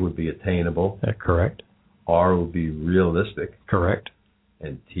 A would be attainable. That's correct. R would be realistic. Correct.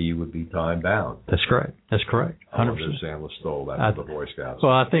 And T would be time bound. That's correct. That's correct. 100%. Sandler stole that from the Boy Scouts.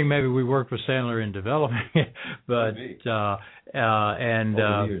 Well, I think maybe we worked with Sandler in developing it, but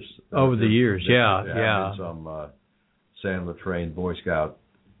over the years, yeah. There have been some Sandler trained Boy Scout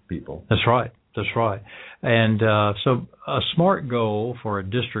people. That's right. That's right. And so a SMART goal for a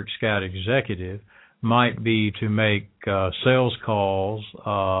district scout executive might be to make sales calls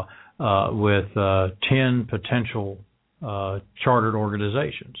with 10 potential chartered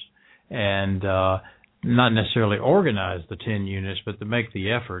organizations, and not necessarily organize the 10 units, but to make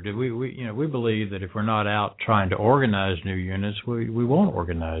the effort. We believe that if we're not out trying to organize new units, we won't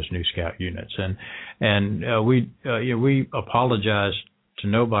organize new scout units, and we apologize to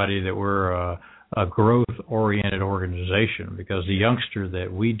nobody that we're a growth-oriented organization, because the youngster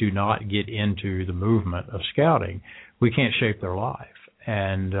that we do not get into the movement of scouting, we can't shape their life.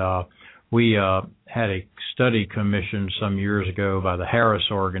 And we had a study commissioned some years ago by the Harris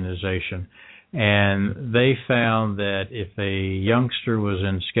Organization, and they found that if a youngster was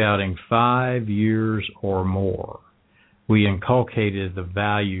in scouting 5 years or more, we inculcated the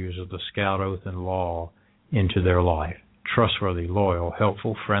values of the Scout Oath and Law into their life. Trustworthy, loyal,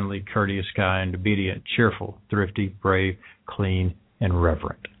 helpful, friendly, courteous, kind, obedient, cheerful, thrifty, brave, clean, and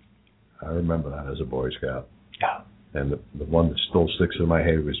reverent. I remember that as a Boy Scout. Yeah. And the one that still sticks in my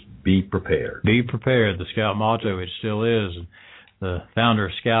head was be prepared. Be prepared, the Scout motto. It still is. And the founder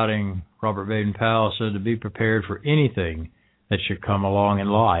of Scouting, Robert Baden-Powell, said to be prepared for anything that should come along in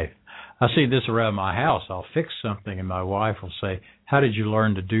life. I see this around my house. I'll fix something, and my wife will say, "How did you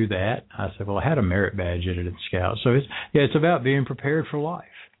learn to do that?" I said, "Well, I had a merit badge in it at Scout." So it's about being prepared for life.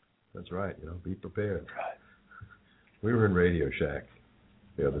 That's right. Be prepared. Right. We were in Radio Shack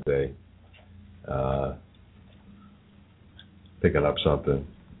the other day, picking up something,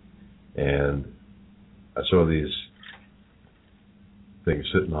 and I saw these things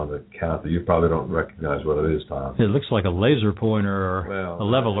sitting on the counter. You probably don't recognize what it is, Tom. It looks like a laser pointer or a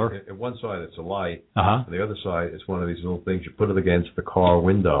leveler. At one side it's a light. Uh-huh. On the other side it's one of these little things. You put it against the car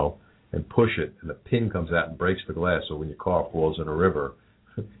window and push it, and the pin comes out and breaks the glass. So when your car falls in a river,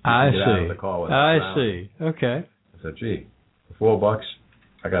 you can get out of the car without I see. Okay. I said, "Gee, for $4,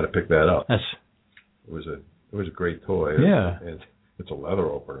 I got to pick that up." It was a great toy. Yeah. And it's a leather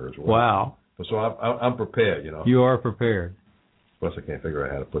opener as well. Wow. So I'm prepared. You are prepared. Plus, I can't figure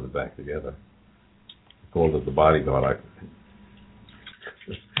out how to put it back together. I called it the bodyguard.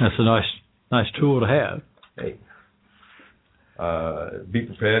 That's a nice tool to have. Hey, be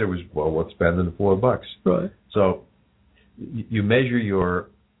prepared. It was, what's better than $4? Right. So you measure your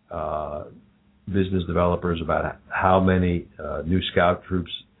business developers about how many new scout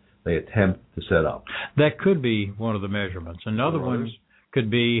troops they attempt to set up. That could be one of the measurements. Another one could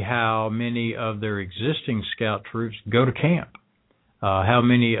be how many of their existing scout troops go to camp. How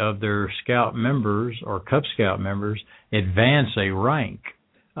many of their scout members or Cub Scout members advance a rank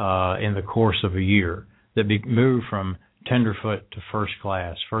in the course of a year, that move from tenderfoot to first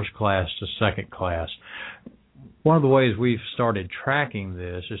class to second class. One of the ways we've started tracking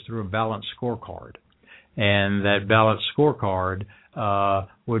this is through a balanced scorecard. And that balanced scorecard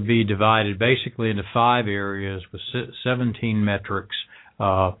would be divided basically into 5 areas with 17 metrics.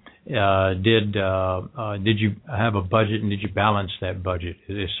 Did you have a budget, and did you balance that budget?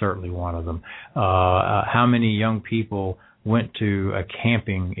 Is certainly one of them. How many young people went to a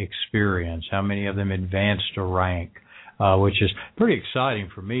camping experience? How many of them advanced a rank? Which is pretty exciting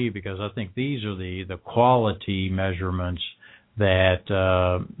for me, because I think these are the quality measurements that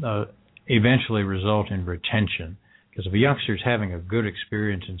eventually result in retention. Because if a youngster is having a good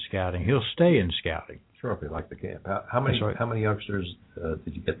experience in scouting, he'll stay in scouting. Sure, if they like the camp. How many youngsters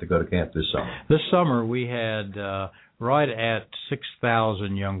did you get to go to camp this summer? This summer we had right at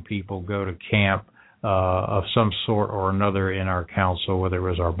 6,000 young people go to camp of some sort or another in our council, whether it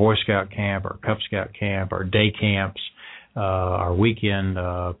was our Boy Scout camp, our Cub Scout camp, our day camps, our weekend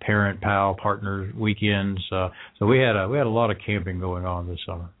parent pal partner weekends. So we had a lot of camping going on this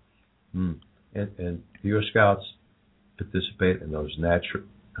summer. And do your scouts participate in those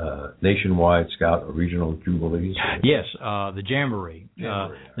nationwide scout or regional jubilees? Yes, the jamboree.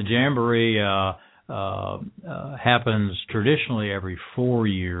 The jamboree happens traditionally every 4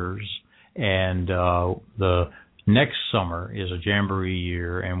 years, and the next summer is a jamboree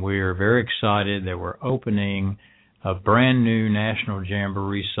year, and we are very excited that we're opening a brand new national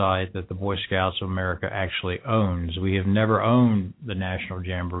jamboree site that the Boy Scouts of America actually owns. We have never owned the national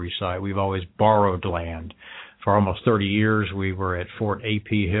jamboree site. We've always borrowed land. For almost 30 years, we were at Fort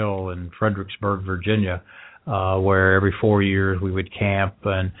A.P. Hill in Fredericksburg, Virginia, where every 4 years we would camp.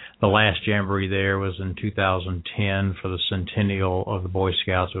 And the last jamboree there was in 2010 for the centennial of the Boy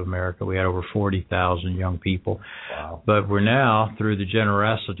Scouts of America. We had over 40,000 young people. Wow. But we're now, through the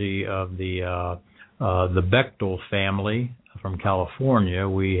generosity of the Bechtel family from California,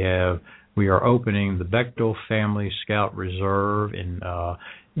 we are opening the Bechtel Family Scout Reserve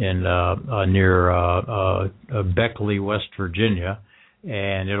near Beckley, West Virginia,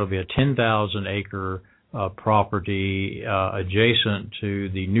 and it'll be a 10,000-acre property adjacent to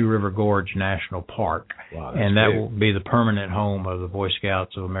the New River Gorge National Park. Wow, and that will be the permanent home of the Boy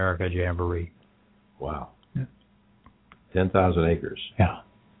Scouts of America Jamboree. Wow. Yeah. 10,000 acres. Yeah.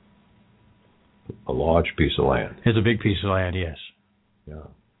 A large piece of land. It's a big piece of land, yes. Yeah.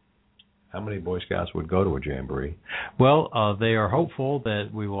 How many Boy Scouts would go to a jamboree? Well, they are hopeful that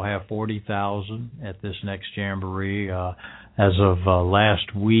we will have 40,000 at this next jamboree. As of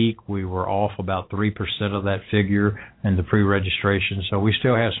last week, we were off about 3% of that figure in the pre-registration, so we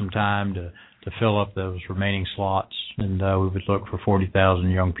still have some time to fill up those remaining slots, and we would look for 40,000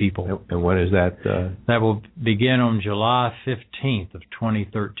 young people. And when is that? That will begin on July 15th of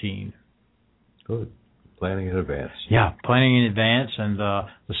 2013. Good. Planning in advance. Yeah, planning in advance. And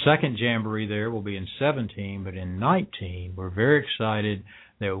the second jamboree there will be in 2017, but in 2019, we're very excited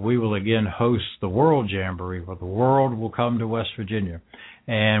that we will again host the World Jamboree, where the world will come to West Virginia.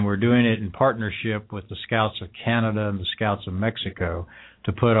 And we're doing it in partnership with the Scouts of Canada and the Scouts of Mexico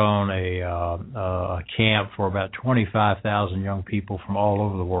to put on a camp for about 25,000 young people from all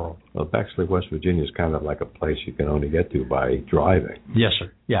over the world. Well, Bexley, West Virginia is kind of like a place you can only get to by driving. Yes,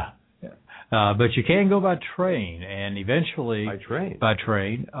 sir. Yeah. But you can go by train, and eventually... By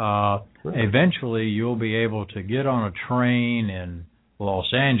train. Really? Eventually, you'll be able to get on a train in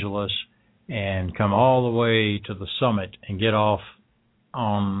Los Angeles and come all the way to the summit and get off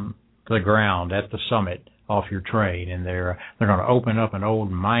on the ground at the summit off your train. And they're going to open up an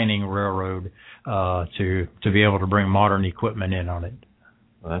old mining railroad to be able to bring modern equipment in on it.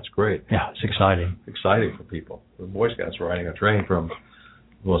 Well, that's great. Yeah, it's exciting. Exciting for people. The Boy Scouts riding a train from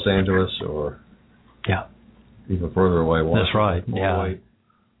Los Angeles or even further away. That's right. All the way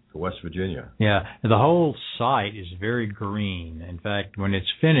to West Virginia. Yeah, the whole site is very green. In fact, when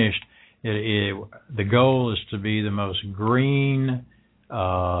it's finished, the goal is to be the most green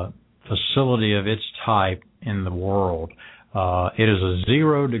facility of its type in the world. It is a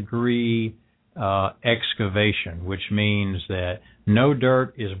 0-degree excavation, which means that no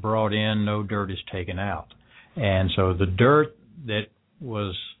dirt is brought in, no dirt is taken out. And so the dirt that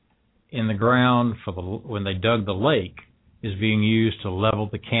was in the ground when they dug the lake is being used to level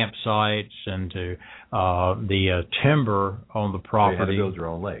the campsites and to the timber on the property. You had to build your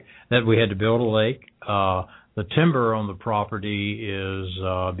own lake. That we had to build a lake. The timber on the property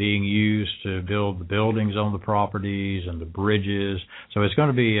is being used to build the buildings on the properties and the bridges. So it's going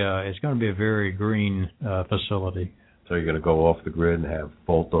to be a very green facility. So you're going to go off the grid and have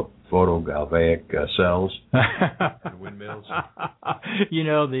photovoltaic cells and windmills? You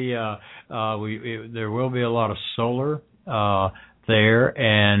know, there will be a lot of solar there,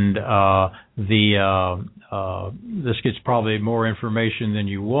 and this gets probably more information than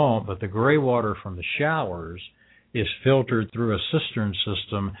you want, but the gray water from the showers is filtered through a cistern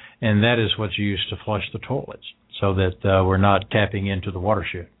system, and that is what's used to flush the toilets, so that we're not tapping into the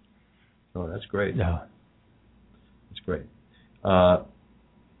watershed. Oh, that's great. Yeah. That's great. Let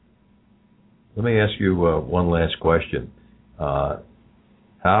me ask you one last question.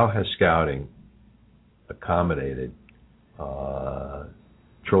 How has Scouting accommodated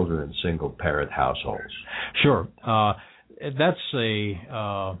children in single-parent households? Sure. That's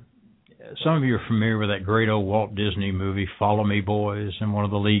some of you are familiar with that great old Walt Disney movie, Follow Me Boys, and one of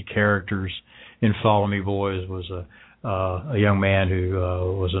the lead characters in Follow Me Boys was a young man who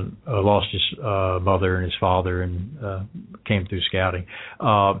lost his mother and his father and came through Scouting.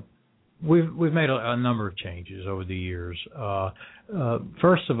 We've made a number of changes over the years.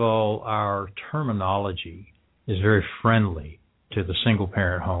 First of all, our terminology is very friendly to the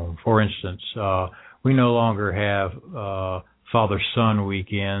single-parent home. For instance, we no longer have father-son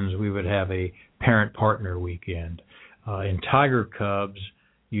weekends. We would have a parent-partner weekend. In Tiger Cubs,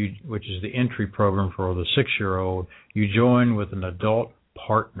 which is the entry program for the 6-year-old, you join with an adult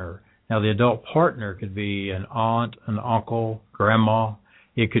partner. Now, the adult partner could be an aunt, an uncle, grandma.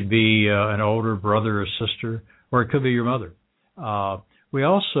 It could be an older brother or sister, or it could be your mother. We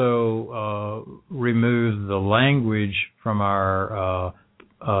also removed the language from our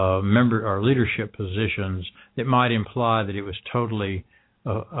leadership positions that might imply that it was totally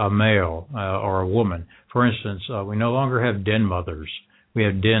a male or a woman. For instance, we no longer have den mothers. We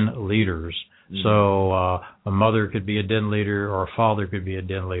have den leaders. Mm-hmm. So a mother could be a den leader, or a father could be a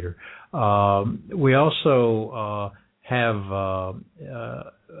den leader. We also have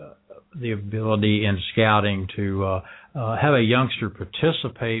the ability in Scouting to have a youngster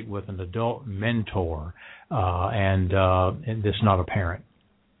participate with an adult mentor, and this is not a parent.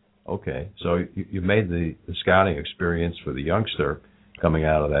 Okay, so you made the Scouting experience for the youngster coming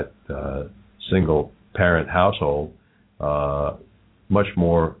out of that single-parent household much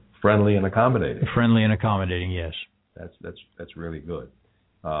more friendly and accommodating. Friendly and accommodating, yes. That's really good.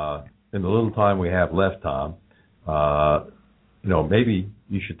 In the little time we have left, Tom, maybe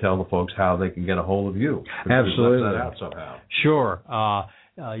you should tell the folks how they can get a hold of you. Absolutely. You left that out somehow. Sure.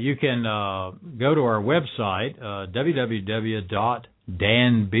 You can go to our website,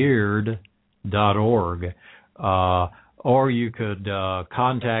 www.danbeard.org, or you could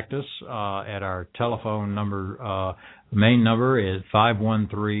contact us at our telephone number. Main number is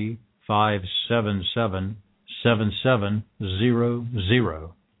 513-577-7700.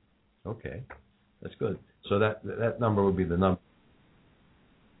 Okay, that's good. So that number would be the number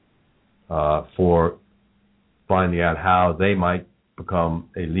for finding out how they might become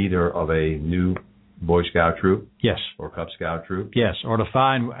a leader of a new Boy Scout troop? Yes. Or Cub Scout troop? Yes, or to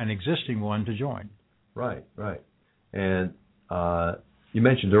find an existing one to join. Right. And you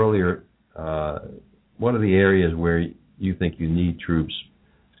mentioned earlier one of the areas where you think you need troops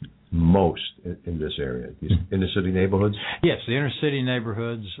most in this area, these inner city neighborhoods? Yes, the inner city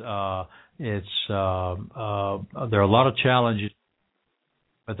neighborhoods. There are a lot of challenges,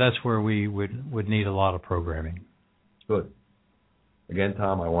 but that's where we would need a lot of programming. Good. Again,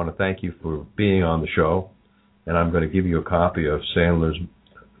 Tom, I want to thank you for being on the show, and I'm going to give you a copy of Sandler's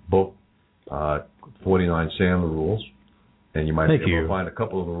book, 49 Sandler Rules, and you might be able to find a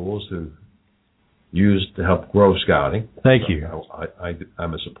couple of the rules to use to help grow Scouting. Thank you.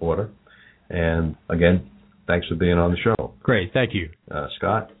 I'm a supporter. And again, thanks for being on the show. Great, thank you.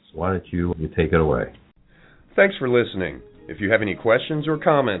 Scott, why don't you take it away? Thanks for listening. If you have any questions or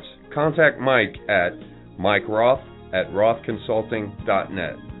comments, contact Mike at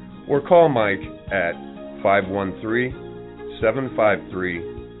MikeRoth@rothconsulting.net or call Mike at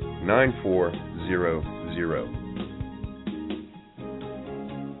 513-753-9400.